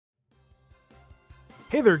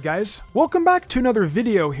Hey there guys, welcome back to another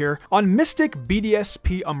video here on Mystic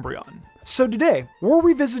BDSP Umbreon. So today, we're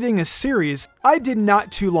revisiting a series I did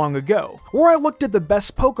not too long ago, where I looked at the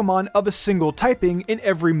best Pokemon of a single typing in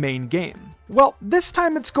every main game. Well, this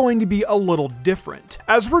time it's going to be a little different,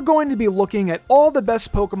 as we're going to be looking at all the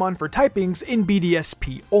best Pokemon for typings in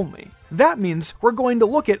BDSP only. That means we're going to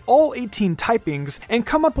look at all 18 typings and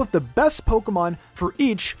come up with the best Pokemon for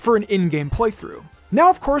each for an in-game playthrough. Now,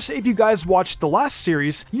 of course, if you guys watched the last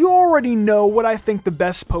series, you already know what I think the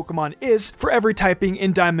best Pokemon is for every typing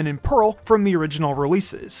in Diamond and Pearl from the original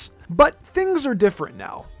releases. But things are different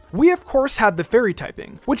now. We of course have the Fairy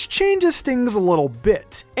typing, which changes things a little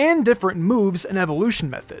bit, and different moves and evolution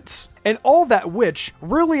methods, and all that which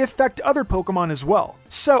really affect other Pokemon as well.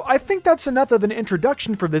 So I think that's enough of an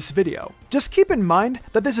introduction for this video. Just keep in mind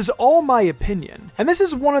that this is all my opinion, and this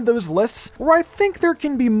is one of those lists where I think there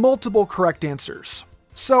can be multiple correct answers.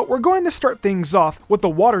 So we're going to start things off with the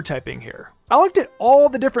water typing here. I looked at all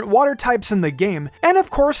the different water types in the game, and of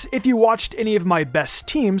course, if you watched any of my best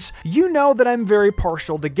teams, you know that I'm very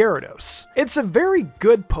partial to Gyarados. It's a very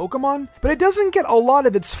good Pokemon, but it doesn't get a lot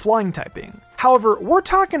of its flying typing. However, we're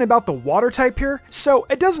talking about the water type here, so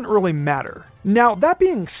it doesn't really matter. Now, that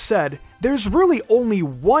being said, there's really only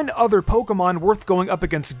one other Pokemon worth going up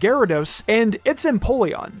against Gyarados, and it's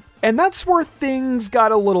Empoleon. And that's where things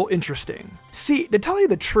got a little interesting. See, to tell you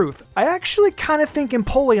the truth, I actually kind of think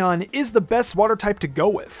Empoleon is the best water type to go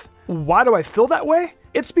with. Why do I feel that way?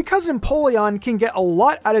 It's because Empoleon can get a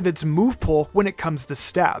lot out of its move pool when it comes to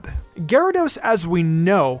stab. Gyarados, as we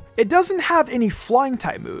know, it doesn't have any flying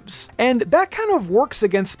type moves, and that kind of works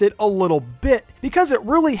against it a little bit because it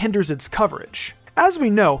really hinders its coverage. As we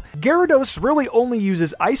know, Gyarados really only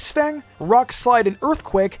uses Ice Fang, Rock Slide, and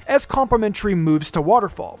Earthquake as complementary moves to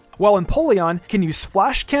Waterfall, while Empoleon can use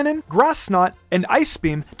Flash Cannon, Grass Knot, and Ice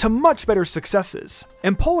Beam to much better successes.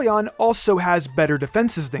 Empoleon also has better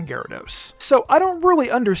defenses than Gyarados, so I don't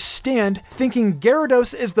really understand thinking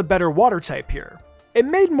Gyarados is the better water type here. It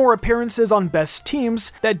made more appearances on best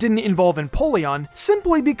teams that didn't involve Empoleon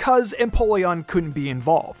simply because Empoleon couldn't be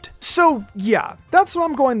involved. So yeah, that's what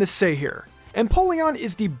I'm going to say here. Empoleon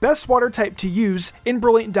is the best water type to use in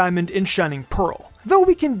Brilliant Diamond and Shining Pearl, though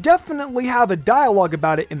we can definitely have a dialogue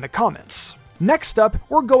about it in the comments. Next up,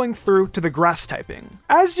 we're going through to the grass typing.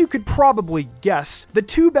 As you could probably guess, the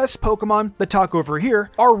two best Pokemon that talk over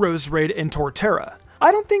here are Roserade and Torterra.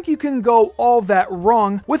 I don't think you can go all that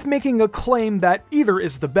wrong with making a claim that either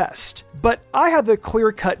is the best, but I have a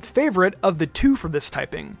clear-cut favorite of the two for this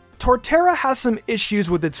typing. Torterra has some issues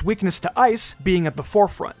with its weakness to ice being at the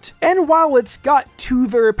forefront, and while it's got two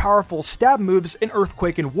very powerful stab moves in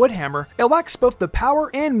Earthquake and Woodhammer, it lacks both the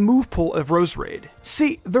power and move pool of Roserade.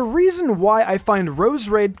 See, the reason why I find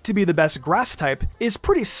Roserade to be the best grass type is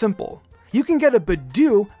pretty simple. You can get a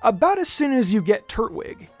Badoo about as soon as you get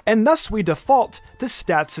Turtwig, and thus we default to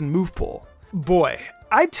stats and move pool. Boy,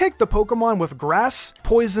 I'd take the Pokemon with Grass,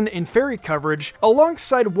 Poison, and Fairy coverage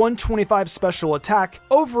alongside 125 special attack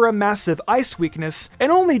over a massive Ice weakness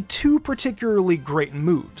and only two particularly great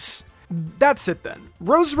moves. That's it then.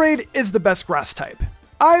 Roserade is the best Grass type.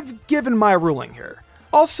 I've given my ruling here.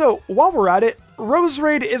 Also, while we're at it,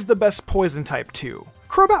 Roserade is the best Poison type too.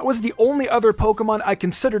 Crobat was the only other Pokemon I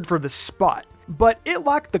considered for this spot, but it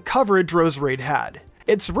lacked the coverage Roserade had.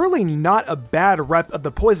 It's really not a bad rep of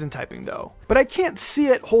the poison typing though, but I can't see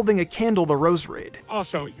it holding a candle to Roserade.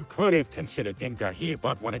 Also, you could have considered Gengar here,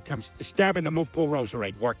 but when it comes to stabbing, the move pool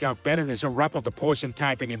Roserade worked out better as a rep of the poison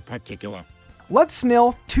typing in particular. Let's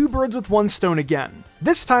nail two birds with one stone again.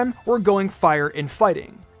 This time, we're going fire and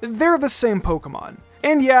fighting. They're the same Pokemon.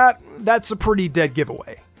 And yeah, that's a pretty dead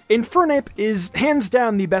giveaway. Infernape is hands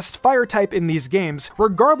down the best fire type in these games,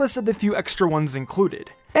 regardless of the few extra ones included.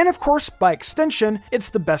 And of course, by extension, it's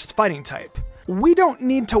the best fighting type. We don't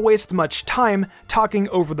need to waste much time talking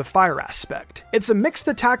over the fire aspect. It's a mixed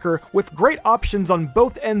attacker with great options on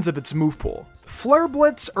both ends of its move pool. Flare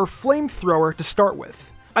Blitz or Flamethrower to start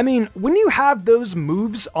with. I mean, when you have those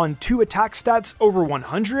moves on 2 attack stats over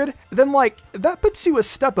 100, then that puts you a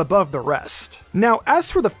step above the rest. Now, as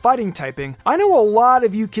for the fighting typing, I know a lot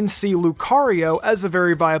of you can see Lucario as a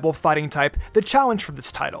very viable fighting type to challenge for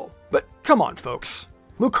this title. But come on, folks.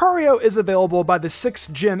 Lucario is available by the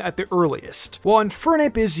 6th gym at the earliest, while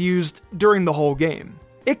Infernape is used during the whole game.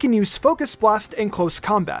 It can use Focus Blast and Close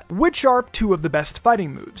Combat, which are two of the best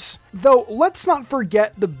fighting moves. Though, let's not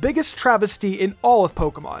forget the biggest travesty in all of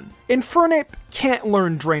Pokemon. Infernape can't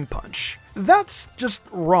learn Drain Punch. That's just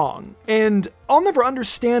wrong, and I'll never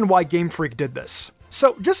understand why Game Freak did this.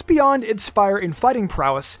 So just beyond its fire and fighting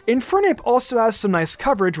prowess, Infernape also has some nice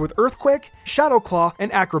coverage with Earthquake, Shadow Claw,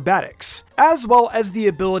 and Acrobatics, as well as the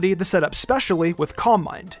ability to set up specially with Calm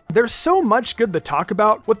Mind. There's so much good to talk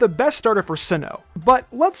about with the best starter for Sinnoh, but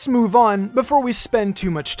let's move on before we spend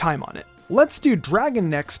too much time on it. Let's do Dragon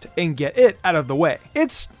next and get it out of the way.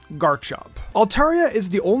 It's Garchomp. Altaria is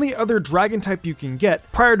the only other dragon type you can get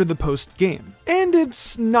prior to the post-game, and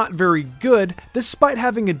it's not very good despite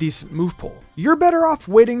having a decent move pool. You're better off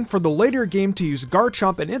waiting for the later game to use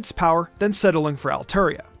Garchomp and its power than settling for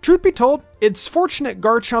Altaria. Truth be told, it's fortunate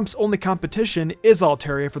Garchomp's only competition is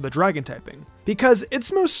Altaria for the dragon typing, because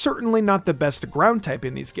it's most certainly not the best ground type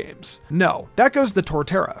in these games. No, that goes to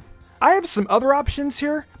Torterra. I have some other options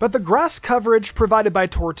here, but the grass coverage provided by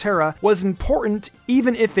Torterra was important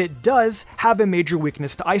even if it does have a major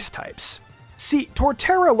weakness to ice types. See,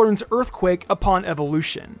 Torterra learns Earthquake upon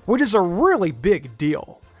evolution, which is a really big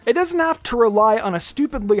deal. It doesn't have to rely on a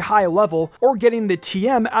stupidly high level or getting the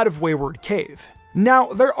TM out of Wayward Cave.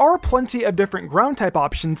 Now, there are plenty of different ground type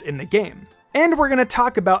options in the game, and we're going to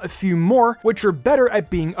talk about a few more which are better at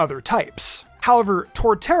being other types. However,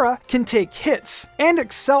 Torterra can take hits and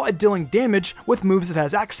excel at dealing damage with moves it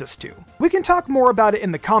has access to. We can talk more about it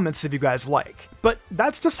in the comments if you guys like, but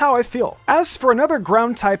that's just how I feel. As for another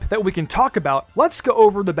ground type that we can talk about, let's go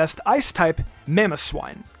over the best ice type,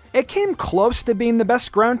 Mamoswine. It came close to being the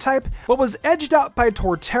best ground type, but was edged out by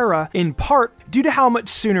Torterra in part due to how much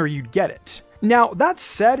sooner you'd get it. Now, that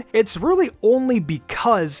said, it's really only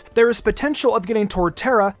because there is potential of getting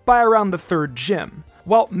Torterra by around the 3rd gym,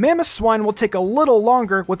 while Mamoswine will take a little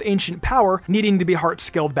longer with Ancient Power needing to be heart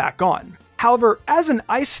scaled back on. However, as an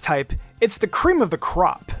ice type, it's the cream of the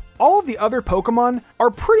crop. All of the other Pokemon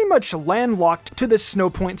are pretty much landlocked to the Snow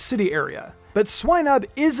Point City area, but Swinub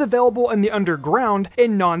is available in the underground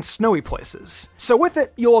in non-snowy places. So with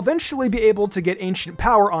it, you'll eventually be able to get Ancient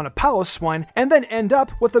Power on a Piloswine and then end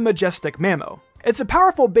up with a Majestic Mamo. It's a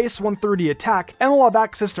powerful base 130 attack and will have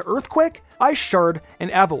access to Earthquake, Ice Shard,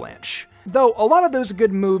 and Avalanche, though a lot of those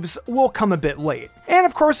good moves will come a bit late. And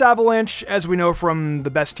of course Avalanche, as we know from the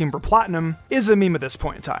best team for Platinum, is a meme at this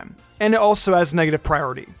point in time, and it also has negative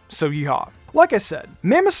priority, so yeehaw. Like I said,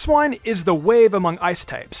 Mamoswine is the wave among ice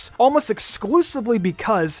types, almost exclusively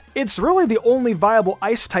because it's really the only viable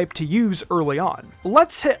ice type to use early on.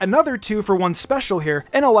 Let's hit another 2 for 1 special here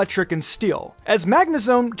in Electric and Steel, as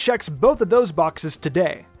Magnezone checks both of those boxes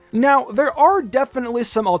today. Now, there are definitely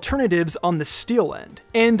some alternatives on the Steel end,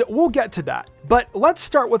 and we'll get to that, but let's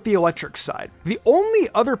start with the Electric side. The only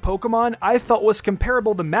other Pokemon I felt was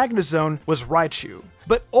comparable to Magnezone was Raichu,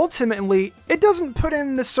 but ultimately, it doesn't put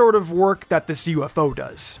in the sort of work that this UFO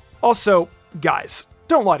does. Also, guys,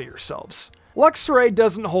 don't lie to yourselves. Luxray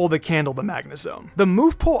doesn't hold a candle to Magnezone. The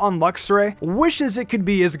move pool on Luxray wishes it could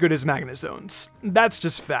be as good as Magnezone's. That's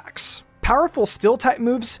just facts. Powerful Steel-type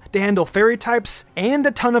moves to handle Fairy types, and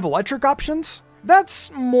a ton of Electric options?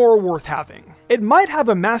 That's more worth having. It might have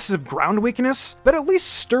a massive ground weakness, but at least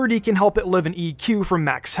Sturdy can help it live an EQ from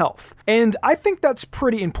max health, and I think that's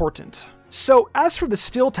pretty important. So as for the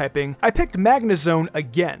Steel typing, I picked Magnezone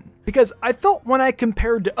again, because I felt when I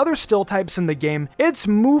compared to other Steel types in the game, its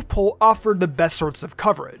move pool offered the best sorts of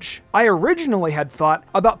coverage. I originally had thought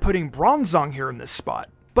about putting Bronzong here in this spot,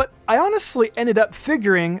 but I honestly ended up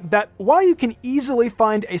figuring that while you can easily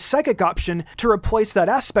find a Psychic option to replace that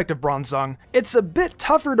aspect of Bronzong, it's a bit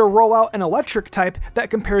tougher to roll out an Electric type that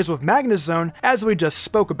compares with Magnezone, as we just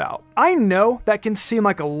spoke about. I know that can seem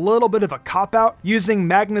like a little bit of a cop-out, using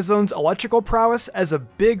Magnezone's electrical prowess as a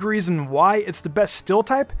big reason why it's the best Steel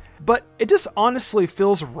type, but it just honestly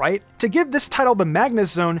feels right to give this title to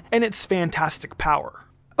Magnezone and its fantastic power.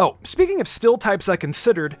 Oh, speaking of Steel types I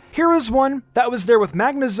considered, here is one that was there with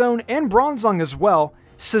Magnezone and Bronzong as well,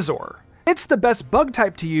 Scizor. It's the best bug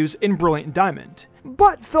type to use in Brilliant Diamond,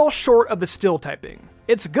 but fell short of the Steel typing.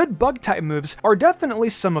 Its good bug type moves are definitely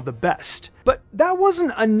some of the best, but that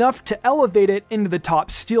wasn't enough to elevate it into the top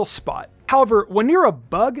Steel spot. However, when you're a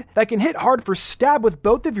bug that can hit hard for stab with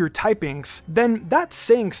both of your typings, then that's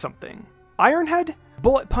saying something. Ironhead,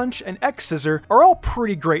 Bullet Punch, and X-Scissor are all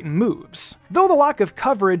pretty great moves, though the lack of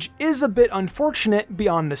coverage is a bit unfortunate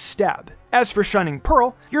beyond the stab. As for Shining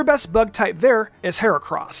Pearl, your best bug type there is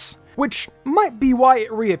Heracross, which might be why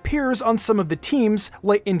it reappears on some of the teams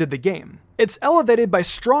late into the game. It's elevated by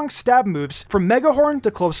strong stab moves from Megahorn to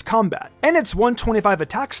close combat, and its 125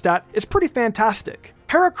 attack stat is pretty fantastic.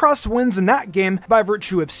 Heracross wins in that game by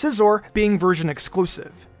virtue of Scizor being version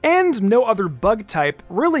exclusive, and no other bug type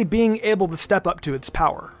really being able to step up to its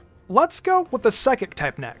power. Let's go with the Psychic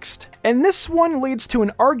type next, and this one leads to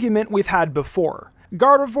an argument we've had before,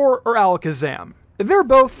 Gardevoir or Alakazam. They're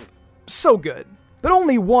both so good, but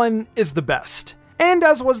only one is the best, and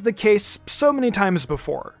as was the case so many times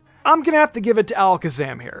before, I'm gonna have to give it to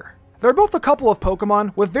Alakazam here. They're both a couple of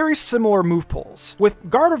Pokemon with very similar move pools, with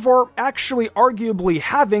Gardevoir actually arguably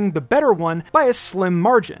having the better one by a slim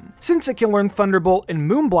margin, since it can learn Thunderbolt and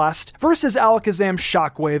Moonblast versus Alakazam's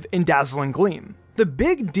Shockwave and Dazzling Gleam. The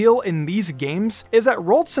big deal in these games is that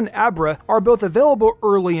Ralts and Abra are both available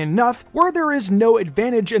early enough where there is no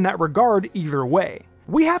advantage in that regard either way.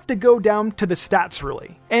 We have to go down to the stats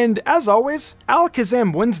really. And as always,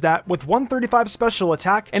 Alakazam wins that with 135 special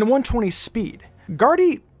attack and 120 speed.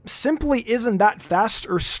 Guardy simply isn't that fast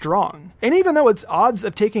or strong. And even though its odds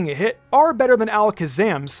of taking a hit are better than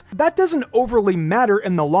Alakazam's, that doesn't overly matter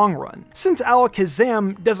in the long run, since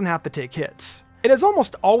Alakazam doesn't have to take hits. It is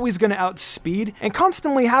almost always going to outspeed and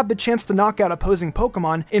constantly have the chance to knock out opposing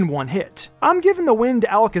Pokemon in one hit. I'm giving the win to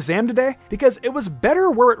Alakazam today because it was better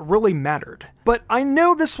where it really mattered, but I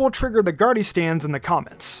know this will trigger the Guardy stands in the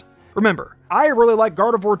comments. Remember, I really like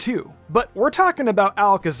Gardevoir too, but we're talking about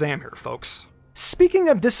Alakazam here, folks. Speaking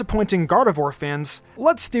of disappointing Gardevoir fans,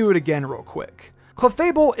 let's do it again real quick.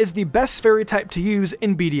 Clefable is the best fairy type to use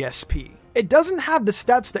in BDSP. It doesn't have the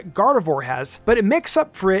stats that Gardevoir has, but it makes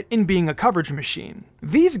up for it in being a coverage machine.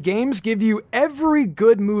 These games give you every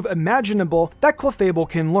good move imaginable that Clefable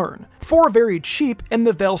can learn, for very cheap in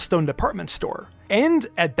the Veilstone department store. And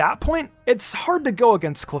at that point, it's hard to go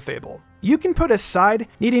against Clefable. You can put aside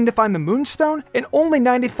needing to find the Moonstone and only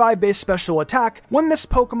 95 base special attack when this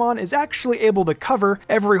Pokemon is actually able to cover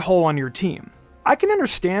every hole on your team. I can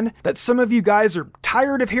understand that some of you guys are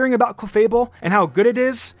tired of hearing about Clefable and how good it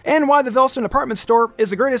is, and why the Veilstone department store is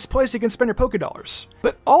the greatest place you can spend your Pokédollars.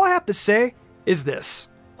 But all I have to say is this: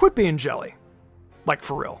 quit being jelly. Like,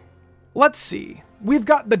 for real. Let's see. We've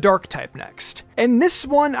got the Dark type next, and this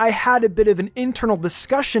one I had a bit of an internal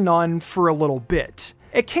discussion on for a little bit.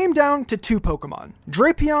 It came down to two Pokemon,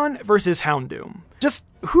 Drapion versus Houndoom. Just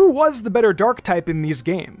who was the better Dark type in these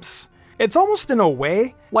games? It's almost in a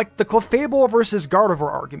way like the Clefable versus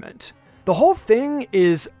Gardevoir argument. The whole thing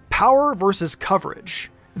is power versus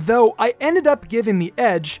coverage, though I ended up giving the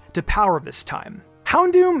edge to power this time.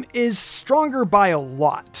 Houndoom is stronger by a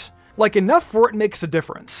lot, like enough for it makes a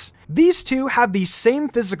difference. These two have the same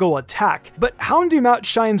physical attack, but Houndoom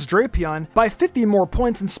outshines Drapion by 50 more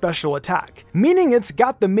points in special attack, meaning it's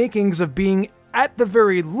got the makings of being, at the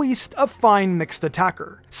very least, a fine mixed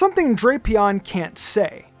attacker, something Drapion can't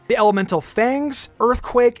say. The Elemental Fangs,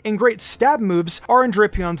 Earthquake, and Great Stab moves are in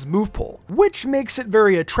Drapion's move pool, which makes it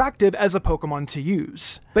very attractive as a Pokemon to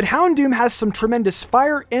use. But Houndoom has some tremendous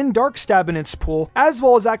Fire and Dark Stab in its pool, as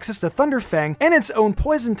well as access to Thunder Fang and its own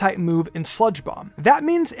Poison-type move in Sludge Bomb. That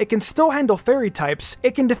means it can still handle Fairy types,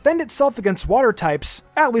 it can defend itself against Water types,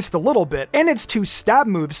 at least a little bit, and its two Stab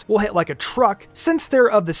moves will hit like a truck since they're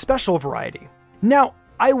of the special variety. Now,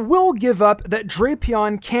 I will give up that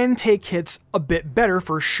Drapion can take hits a bit better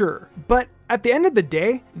for sure, but at the end of the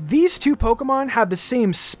day, these two Pokemon have the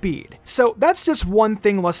same speed, so that's just one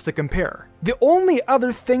thing less to compare. The only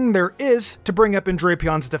other thing there is to bring up in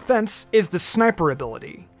Drapion's defense is the Sniper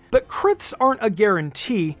ability. But crits aren't a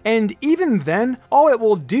guarantee, and even then, all it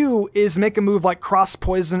will do is make a move like Cross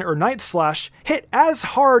Poison or Night Slash hit as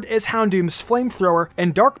hard as Houndoom's Flamethrower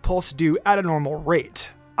and Dark Pulse do at a normal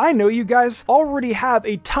rate. I know you guys already have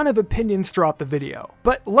a ton of opinions throughout the video,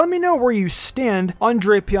 but let me know where you stand on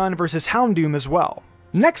Drapion versus Houndoom as well.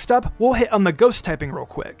 Next up, we'll hit on the ghost typing real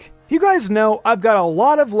quick. You guys know I've got a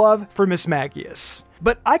lot of love for Mismagius,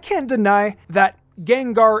 but I can't deny that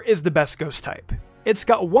Gengar is the best ghost type. It's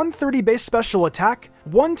got 130 base special attack,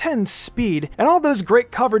 110 speed, and all those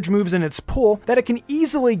great coverage moves in its pool that it can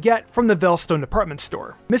easily get from the Veilstone department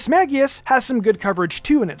store. Mismagius has some good coverage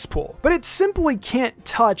too in its pool, but it simply can't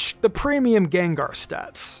touch the premium Gengar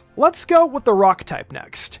stats. Let's go with the rock type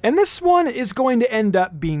next, and this one is going to end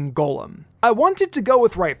up being Golem. I wanted to go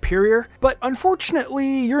with Rhyperior, but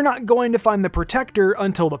unfortunately you're not going to find the Protector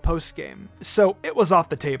until the post-game, so it was off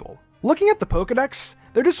the table. Looking at the Pokedex,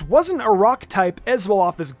 there just wasn't a rock type as well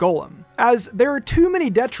off as Golem, as there are too many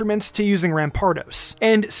detriments to using Rampardos,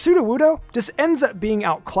 and Sudowoodo just ends up being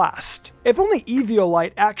outclassed. If only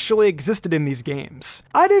Eviolite actually existed in these games,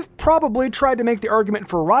 I'd have probably tried to make the argument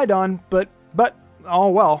for Rhydon, but oh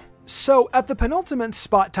well. So at the penultimate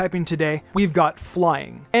spot typing today, we've got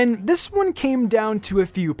Flying, and this one came down to a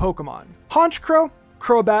few Pokemon: Honchkrow,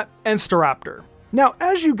 Crobat, and Staraptor. Now,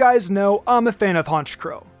 as you guys know, I'm a fan of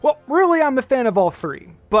Honchkrow. Well, really, I'm a fan of all three,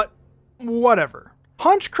 but whatever.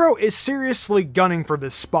 Honchkrow is seriously gunning for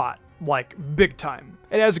this spot, like big time.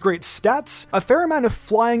 It has great stats, a fair amount of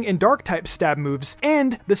flying and dark type stab moves,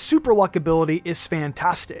 and the super luck ability is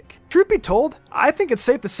fantastic. Truth be told, I think it's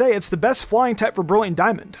safe to say it's the best flying type for Brilliant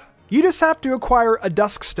Diamond. You just have to acquire a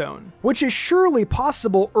Duskstone, which is surely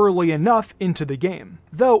possible early enough into the game.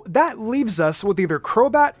 Though that leaves us with either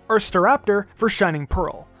Crobat or Staraptor for Shining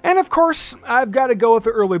Pearl. And of course, I've got to go with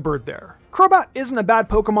the early bird there. Crobat isn't a bad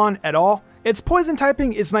Pokemon at all. Its poison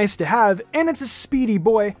typing is nice to have, and it's a speedy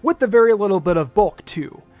boy with a very little bit of bulk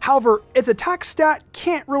too. However, its attack stat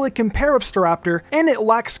can't really compare with Staraptor, and it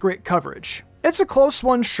lacks great coverage. It's a close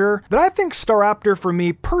one, sure, but I think Staraptor for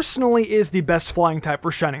me personally is the best flying type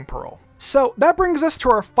for Shining Pearl. So that brings us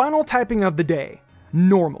to our final typing of the day,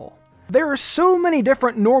 Normal. There are so many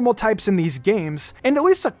different normal types in these games, and at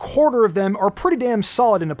least a quarter of them are pretty damn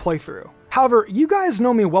solid in a playthrough. However, you guys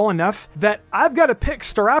know me well enough that I've got to pick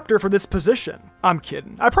Staraptor for this position. I'm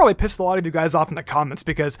kidding. I probably pissed a lot of you guys off in the comments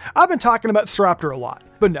because I've been talking about Staraptor a lot.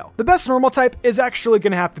 But no, the best normal type is actually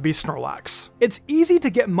going to have to be Snorlax. It's easy to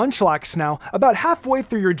get Munchlax now about halfway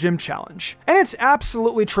through your gym challenge, and its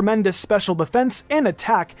absolutely tremendous special defense and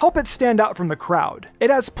attack help it stand out from the crowd. It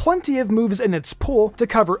has plenty of moves in its pool to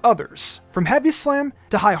cover others, from Heavy Slam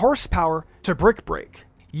to High Horsepower to Brick Break.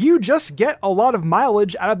 You just get a lot of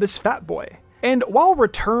mileage out of this fat boy. And while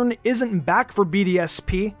Return isn't back for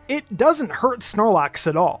BDSP, it doesn't hurt Snorlax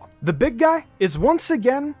at all. The big guy is once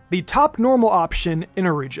again the top normal option in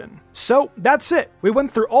a region. So that's it. We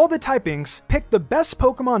went through all the typings, picked the best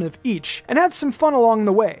Pokemon of each, and had some fun along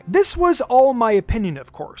the way. This was all my opinion,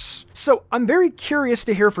 of course. So I'm very curious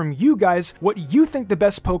to hear from you guys what you think the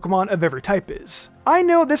best Pokemon of every type is. I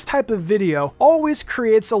know this type of video always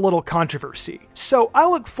creates a little controversy, so I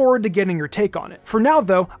look forward to getting your take on it. For now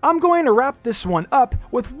though, I'm going to wrap this one up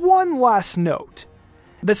with one last note.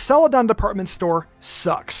 The Celadon department store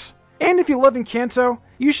sucks. And if you live in Kanto,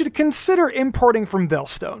 you should consider importing from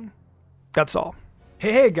Veilstone. That's all.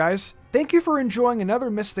 Hey guys, thank you for enjoying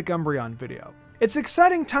another Mystic Umbreon video. It's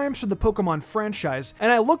exciting times for the Pokemon franchise,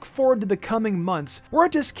 and I look forward to the coming months where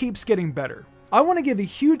it just keeps getting better. I want to give a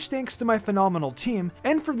huge thanks to my phenomenal team,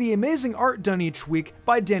 and for the amazing art done each week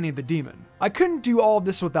by Danny the Demon. I couldn't do all of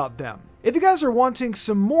this without them. If you guys are wanting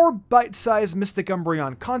some more bite-sized Mystic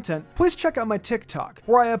Umbreon content, please check out my TikTok,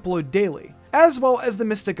 where I upload daily, as well as the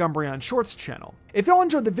Mystic Umbreon Shorts channel. If y'all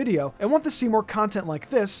enjoyed the video and want to see more content like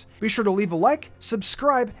this, be sure to leave a like,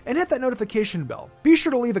 subscribe, and hit that notification bell. Be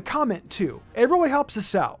sure to leave a comment too. It really helps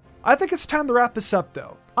us out. I think it's time to wrap this up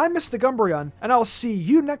though. I'm Mystic Umbreon, and I'll see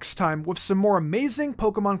you next time with some more amazing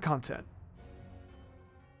Pokemon content.